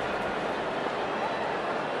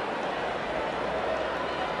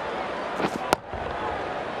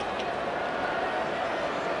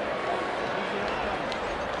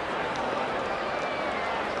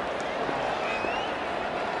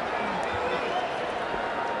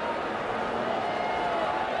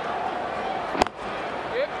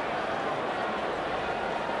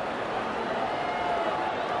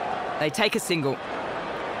 They take a single.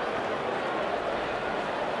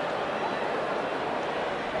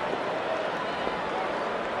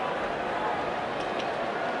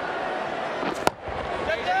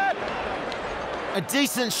 A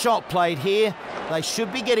decent shot played here. They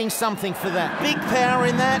should be getting something for that. Big power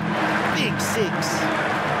in that. Big 6.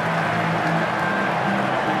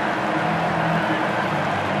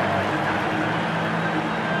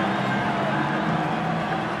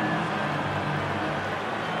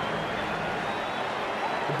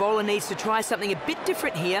 The bowler needs to try something a bit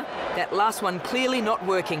different here. That last one clearly not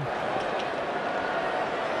working.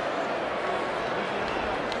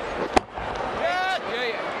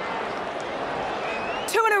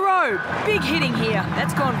 Two in a row. Big hitting here.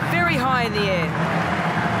 That's gone very high in the air.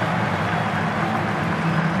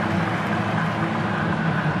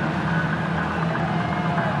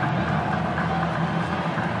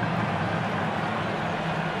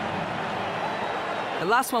 The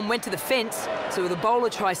last one went to the fence, so the bowler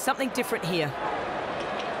tries something different here.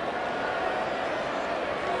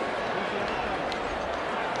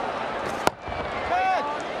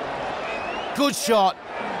 Good shot.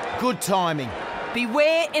 Good timing.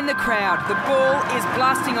 Beware in the crowd. The ball is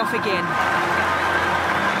blasting off again.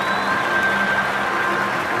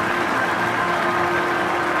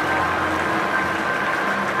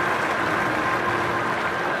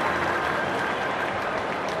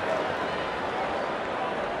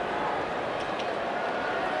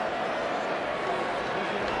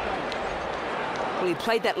 Well, he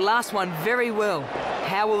played that last one very well.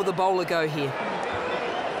 How will the bowler go here?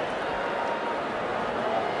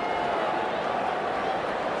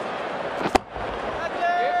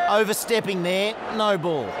 Overstepping there, no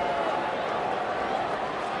ball.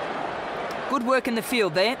 Good work in the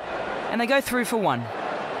field there, and they go through for 1.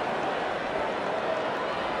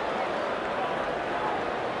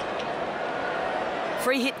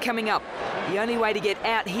 Free hit coming up. The only way to get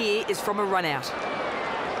out here is from a run out.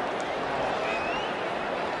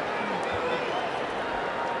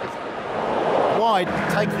 Wide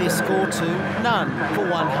take their score to none for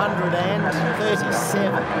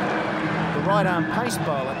 137. The right arm pace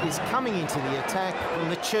bowler is coming into the attack from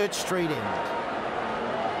the Church Street end.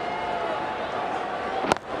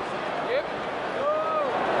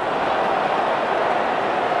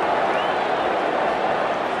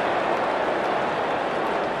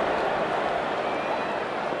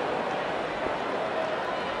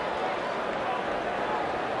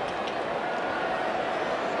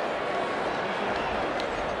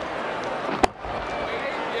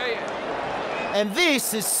 And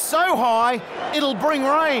this is so high, it'll bring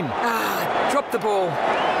rain. Drop the ball.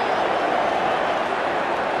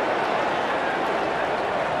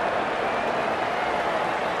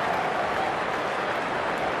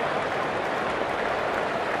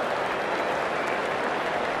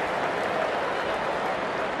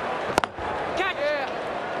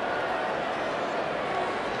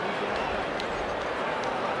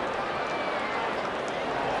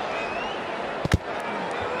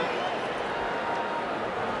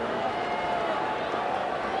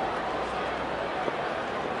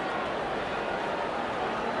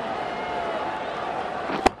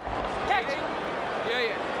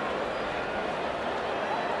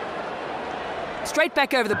 Straight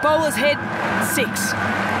back over the bowler's head, 6.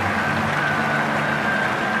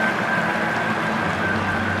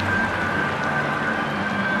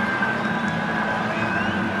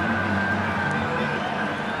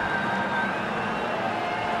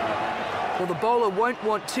 Well, the bowler won't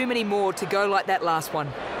want too many more to go like that last one.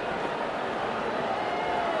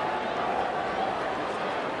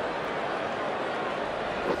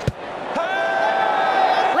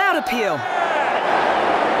 Loud appeal.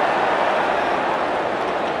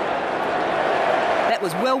 That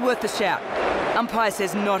was well worth the shout. Umpire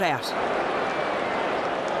says not out.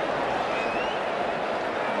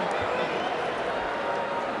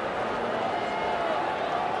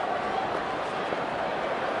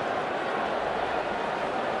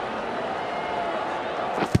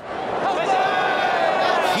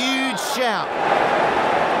 Huge shout.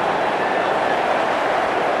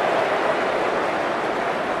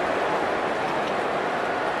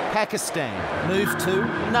 Pakistan move to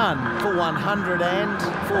none for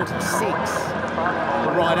 146.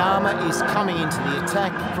 The right armour is coming into the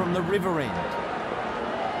attack from the river end.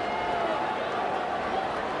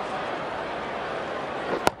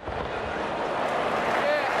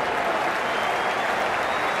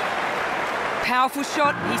 Powerful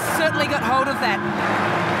shot. He's certainly got hold of that.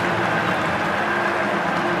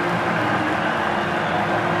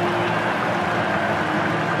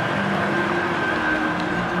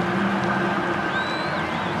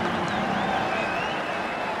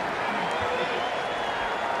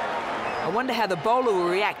 I wonder how the bowler will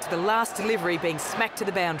react to the last delivery being smacked to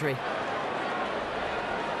the boundary.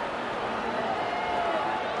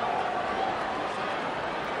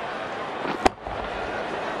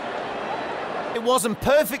 It wasn't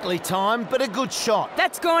perfectly timed, but a good shot.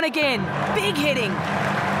 That's gone again. Big hitting.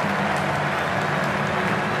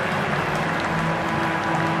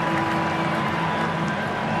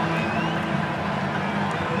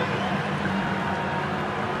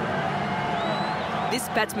 This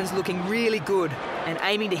batsman's looking really good and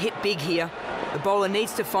aiming to hit big here. The bowler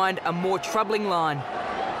needs to find a more troubling line.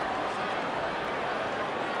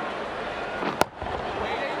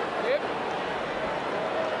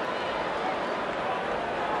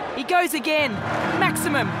 He goes again.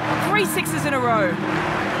 Maximum. 3 sixes in a row.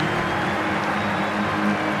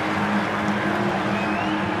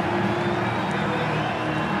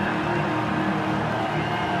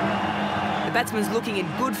 The batsman's looking in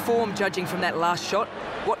good form judging from that last shot.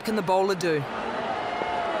 What can the bowler do?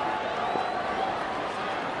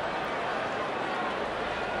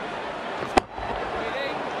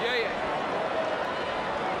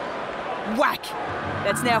 Whack!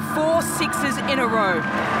 That's now 4 sixes in a row.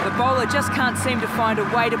 The bowler just can't seem to find a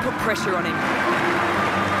way to put pressure on him.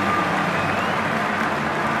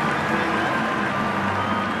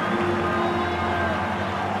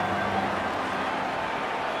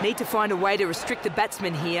 Need to find a way to restrict the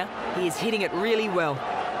batsman here. He is hitting it really well.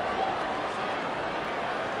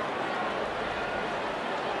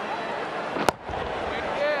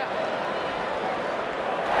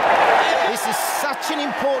 This is such an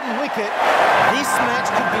important wicket. This match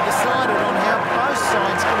could be decided on how both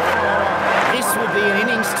sides can follow up. This will be an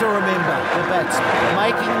innings to remember. The batsmen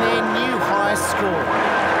making their new highest score.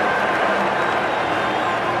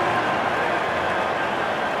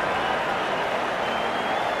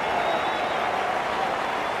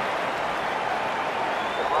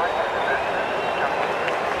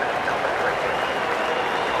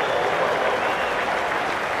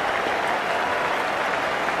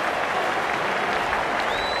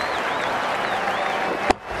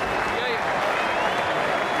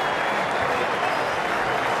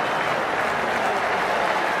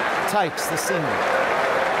 takes the single.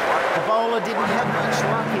 The bowler didn't have much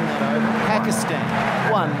luck in that over. Pakistan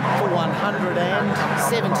 1 for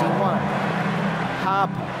 171.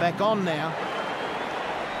 Harper back on now.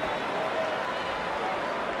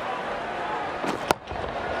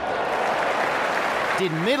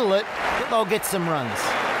 Didn't middle it, but they'll get some runs.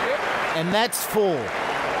 And that's 4.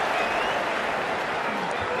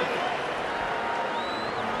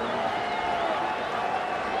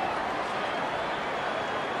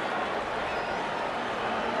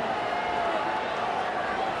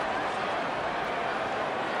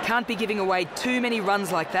 Can't be giving away too many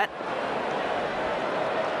runs like that.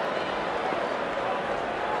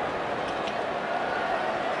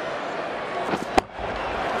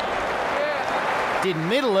 Didn't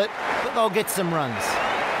middle it, but they'll get some runs.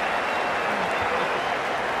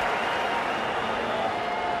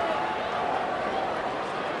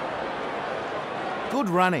 Good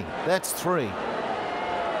running, that's 3.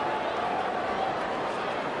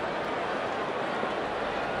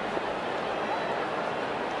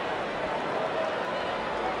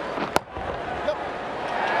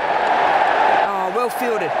 Oh, well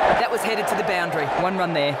fielded. That was headed to the boundary. 1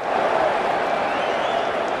 run there.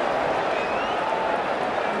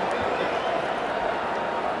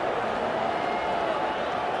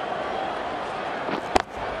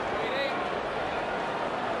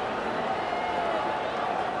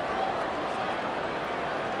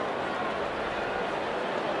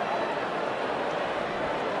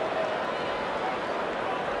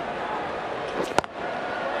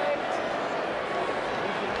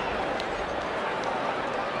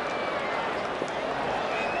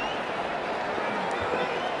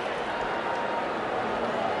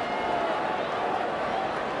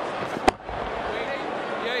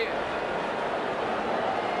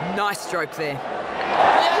 Nice stroke there.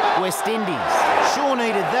 West Indies sure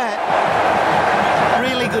needed that.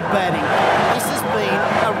 Really good batting. This has been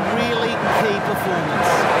a really key performance.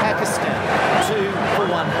 Pakistan 2 for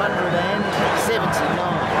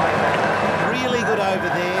 179. Really good over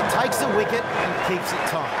there. Takes a wicket and keeps it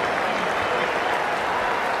tight.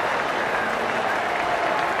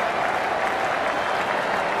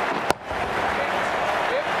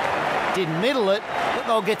 Didn't middle it, but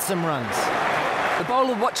they'll get some runs. The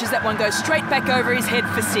bowler watches that one go straight back over his head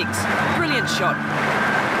for 6. Brilliant shot.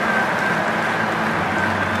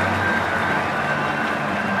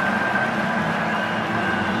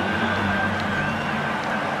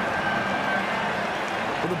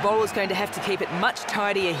 Well, the bowler's going to have to keep it much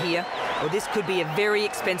tidier here, or this could be a very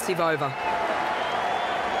expensive over.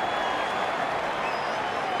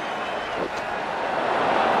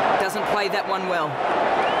 Doesn't play that one well.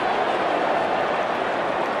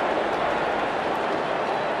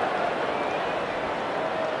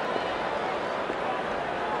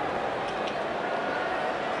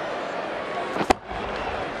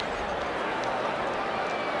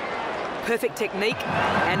 Perfect technique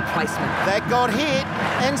and placement. That got hit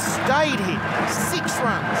and stayed hit. 6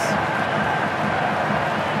 runs.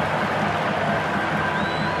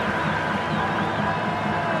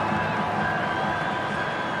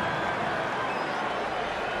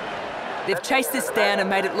 They've chased this down and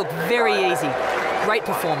made it look very easy. Great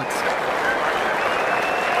performance.